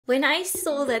When I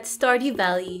saw that Stardew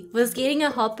Valley was getting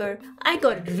a hopper, I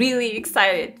got really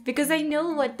excited because I know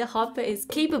what the hopper is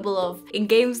capable of in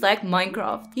games like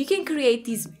Minecraft. You can create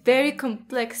these very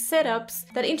complex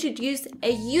setups that introduce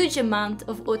a huge amount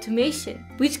of automation,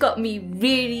 which got me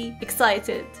really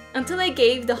excited until I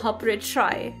gave the hopper a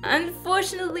try.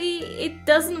 Unfortunately, it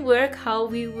doesn't work how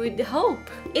we would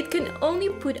hope. It can only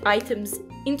put items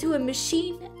into a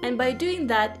machine, and by doing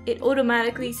that, it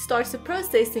automatically starts the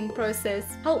processing process.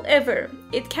 However,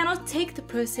 it cannot take the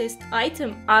processed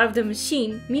item out of the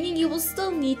machine, meaning you will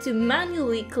still need to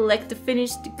manually collect the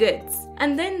finished goods.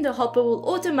 And then the hopper will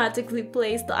automatically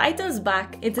place the items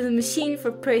back into the machine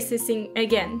for processing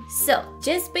again. So,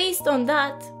 just based on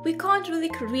that, we can't really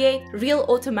create real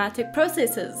automatic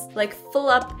processes, like fill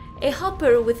up a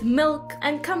hopper with milk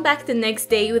and come back the next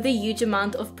day with a huge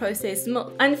amount of processed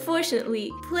milk.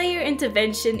 Unfortunately, player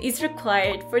intervention is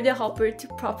required for the hopper to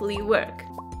properly work.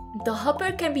 The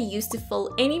hopper can be used to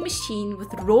fill any machine with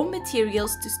raw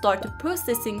materials to start the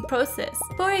processing process.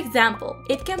 For example,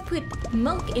 it can put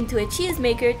milk into a cheese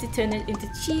maker to turn it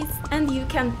into cheese, and you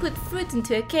can put fruit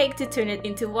into a cake to turn it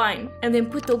into wine, and then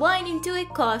put the wine into a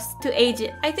cask to age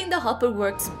it. I think the hopper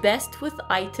works best with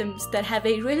items that have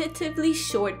a relatively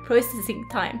short processing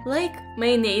time, like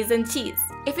mayonnaise and cheese.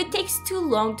 If it takes too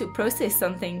long to process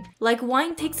something, like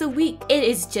wine takes a week, it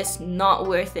is just not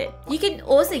worth it. You can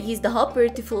also use the hopper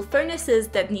to fill furnaces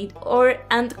that need ore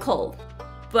and coal.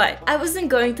 But I wasn't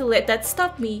going to let that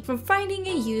stop me from finding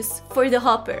a use for the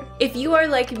hopper. If you are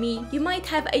like me, you might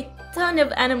have a ton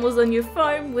of animals on your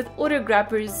farm with auto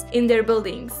grabbers in their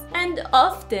buildings. And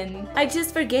often, I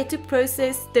just forget to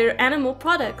process their animal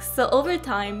products, so over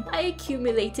time, I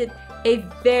accumulated a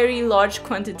very large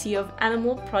quantity of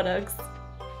animal products.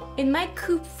 In my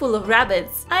coop full of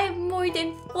rabbits, I have more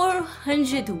than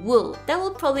 400 wool. That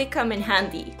will probably come in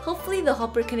handy. Hopefully the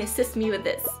hopper can assist me with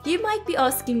this. You might be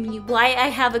asking me why I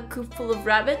have a coop full of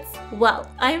rabbits?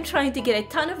 Well, I am trying to get a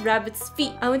ton of rabbit's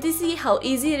feet. I want to see how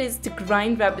easy it is to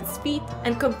grind rabbit's feet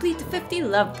and complete the 50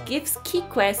 Loved Gifts key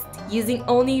quest using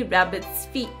only rabbit's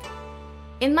feet.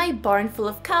 In my barn full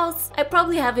of cows, I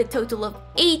probably have a total of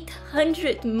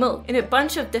 800 milk in a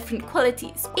bunch of different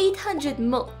qualities. 800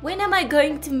 milk. When am I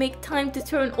going to make time to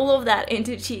turn all of that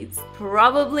into cheese?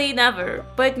 Probably never,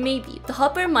 but maybe. The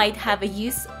hopper might have a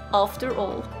use after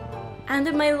all. And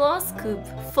in my last coop,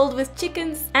 filled with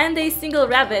chickens and a single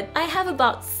rabbit, I have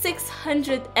about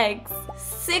 600 eggs.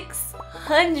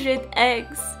 600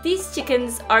 eggs! These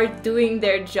chickens are doing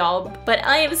their job, but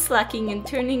I am slacking and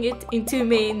turning it into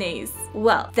mayonnaise.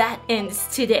 Well, that ends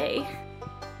today.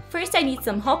 First, I need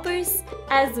some hoppers,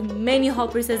 as many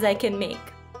hoppers as I can make.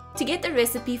 To get the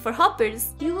recipe for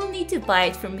hoppers, you will need to buy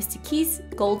it from Mr. Key's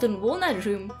Golden Walnut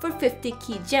Room for 50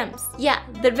 key gems. Yeah,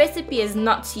 the recipe is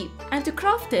not cheap, and to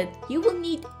craft it, you will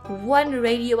need 1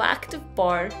 radioactive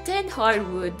bar, 10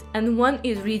 hardwood, and 1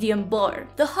 iridium bar.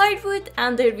 The hardwood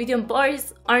and the iridium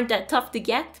bars aren't that tough to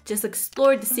get. Just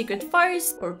explore the secret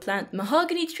forest or plant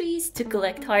mahogany trees to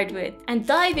collect hardwood, and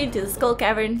dive into the skull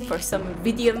cavern for some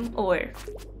iridium ore.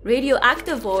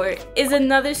 Radioactive ore is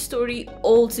another story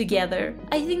altogether.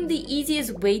 I think the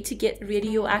easiest way to get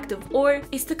radioactive ore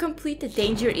is to complete the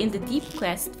Danger in the Deep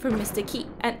quest for Mr. Key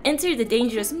and enter the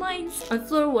dangerous mines on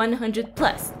floor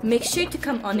 100+. Make sure to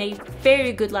come on a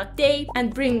very good luck day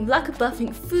and bring luck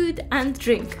buffing food and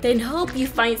drink. Then hope you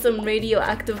find some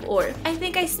radioactive ore. I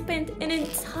think I spent an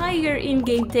entire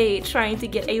in-game day trying to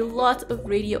get a lot of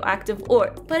radioactive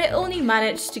ore, but I only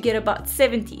managed to get about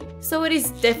 70, so it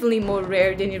is definitely more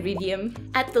rare than iridium.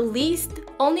 At the least,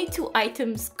 only 2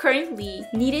 items currently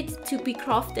needed to be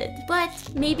crafted, but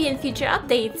maybe in future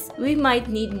updates, we might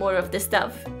need more of the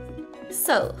stuff.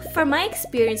 So, for my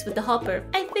experience with the hopper,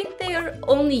 I think they are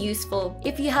only useful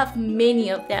if you have many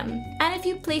of them, and if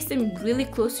you place them really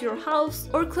close to your house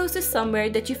or close to somewhere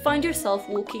that you find yourself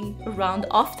walking around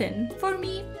often. For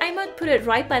me, I might put it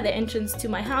right by the entrance to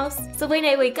my house, so when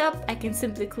I wake up, I can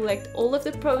simply collect all of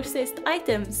the processed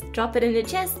items, drop it in the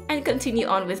chest, and continue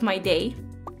on with my day.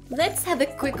 Let's have a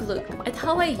quick look at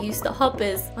how I use the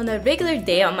hoppers on a regular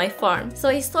day on my farm. So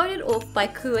I started off by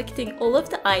collecting all of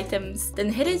the items,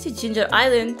 then headed to Ginger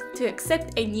Island to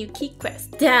accept a new key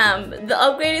quest. Damn, the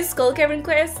upgraded skull cavern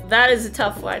quest? That is a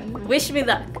tough one. Wish me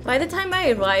luck. By the time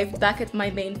I arrived back at my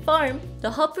main farm, the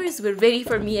hoppers were ready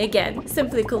for me again.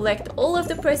 Simply collect all of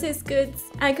the processed goods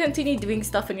and continue doing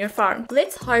stuff on your farm.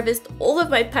 Let's harvest all of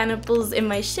my pineapples in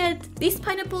my shed. These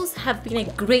pineapples have been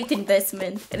a great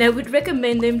investment and I would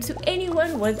recommend them to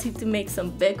anyone wanting to make some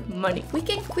big money. We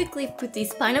can quickly put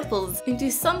these pineapples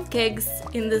into some kegs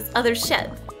in this other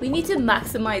shed. We need to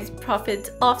maximize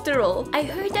profit after all. I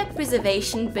heard that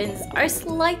preservation bins are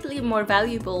slightly more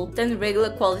valuable than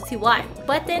regular quality wine,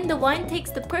 but then the wine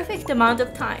takes the perfect amount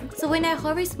of time. So when I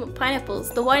harvest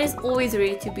pineapples, the wine is always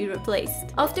ready to be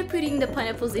replaced. After putting the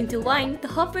pineapples into wine, the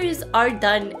hoppers are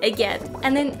done again.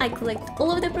 And then I collect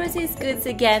all of the processed goods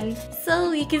again.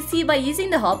 So you can see by using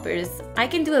the hoppers, I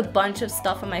can do a bunch of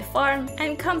stuff on my farm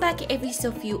and come back every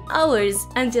so few hours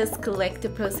and just collect the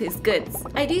processed goods.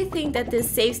 I do think that this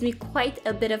saves me quite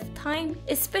a bit of time,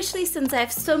 especially since I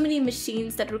have so many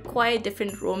machines that require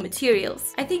different raw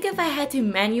materials. I think if I had to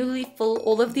manually fill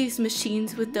all of these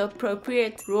machines with the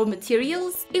appropriate raw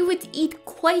materials, it would eat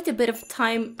quite a bit of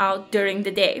time out during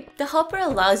the day. The hopper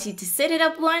allows you to set it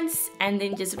up once and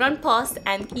then just run past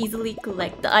and easily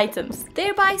collect the items,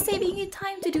 thereby saving you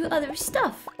time to do other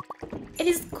stuff. It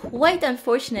is quite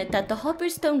unfortunate that the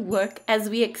hoppers don't work as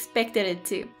we expected it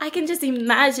to. I can just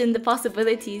imagine the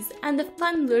possibilities and the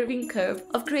fun learning curve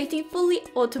of creating fully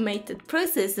automated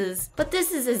processes, but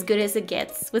this is as good as it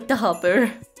gets with the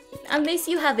hopper. Unless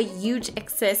you have a huge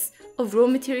excess of raw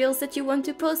materials that you want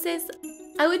to process,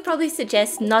 I would probably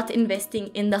suggest not investing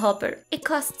in the hopper. It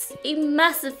costs a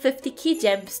massive 50 key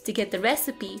gems to get the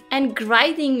recipe, and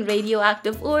grinding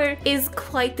radioactive ore is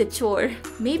quite the chore.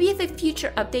 Maybe if a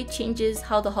future update changes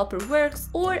how the hopper works,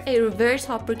 or a reverse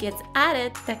hopper gets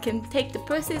added that can take the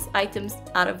processed items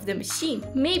out of the machine,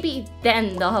 maybe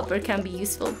then the hopper can be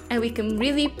useful and we can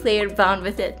really play around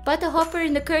with it. But the hopper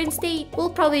in the current state will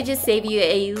probably just save you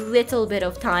a little bit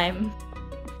of time.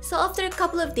 So after a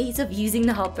couple of days of using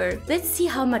the hopper, let's see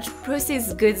how much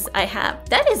processed goods I have.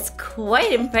 That is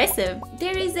quite impressive.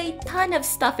 There is a ton of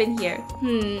stuff in here.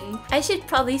 I should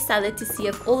probably sell it to see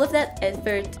if all of that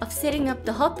effort of setting up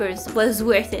the hoppers was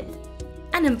worth it.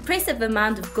 An impressive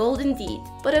amount of gold indeed.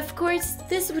 But of course,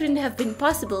 this wouldn't have been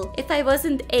possible if I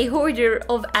wasn't a hoarder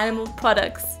of animal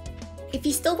products. If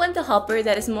you still want a hopper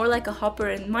that is more like a hopper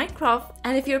in Minecraft,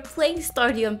 and if you're playing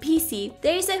Stardew on PC,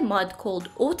 there is a mod called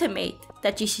Automate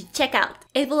that you should check out.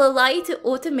 It will allow you to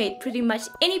automate pretty much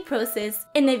any process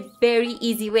in a very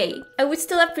easy way. I would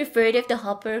still have preferred if the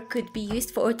hopper could be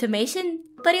used for automation,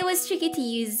 but it was tricky to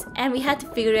use and we had to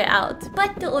figure it out.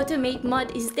 But the Automate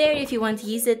mod is there if you want to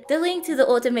use it. The link to the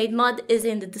Automate mod is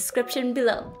in the description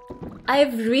below.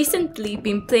 I've recently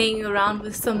been playing around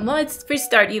with some mods for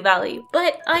Stardew Valley,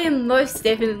 but I am most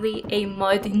definitely a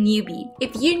mod newbie.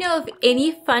 If you know of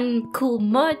any fun, cool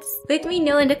mods, let me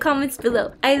know in the comments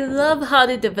below. I love how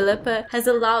the developer has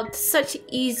allowed such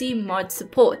easy mod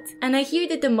support, and I hear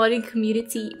that the modding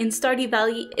community in Stardew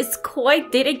Valley is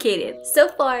quite dedicated. So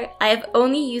far, I have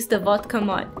only used the vodka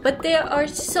mod, but there are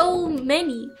so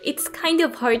many, it's kind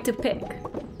of hard to pick.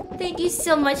 Thank you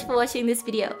so much for watching this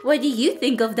video. What do you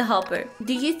think of the hopper?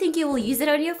 Do you think you will use it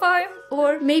on your farm?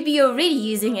 Or maybe you're already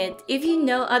using it. If you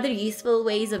know other useful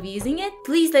ways of using it,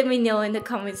 please let me know in the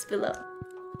comments below.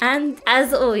 And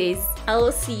as always, I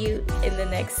will see you in the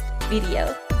next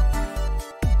video.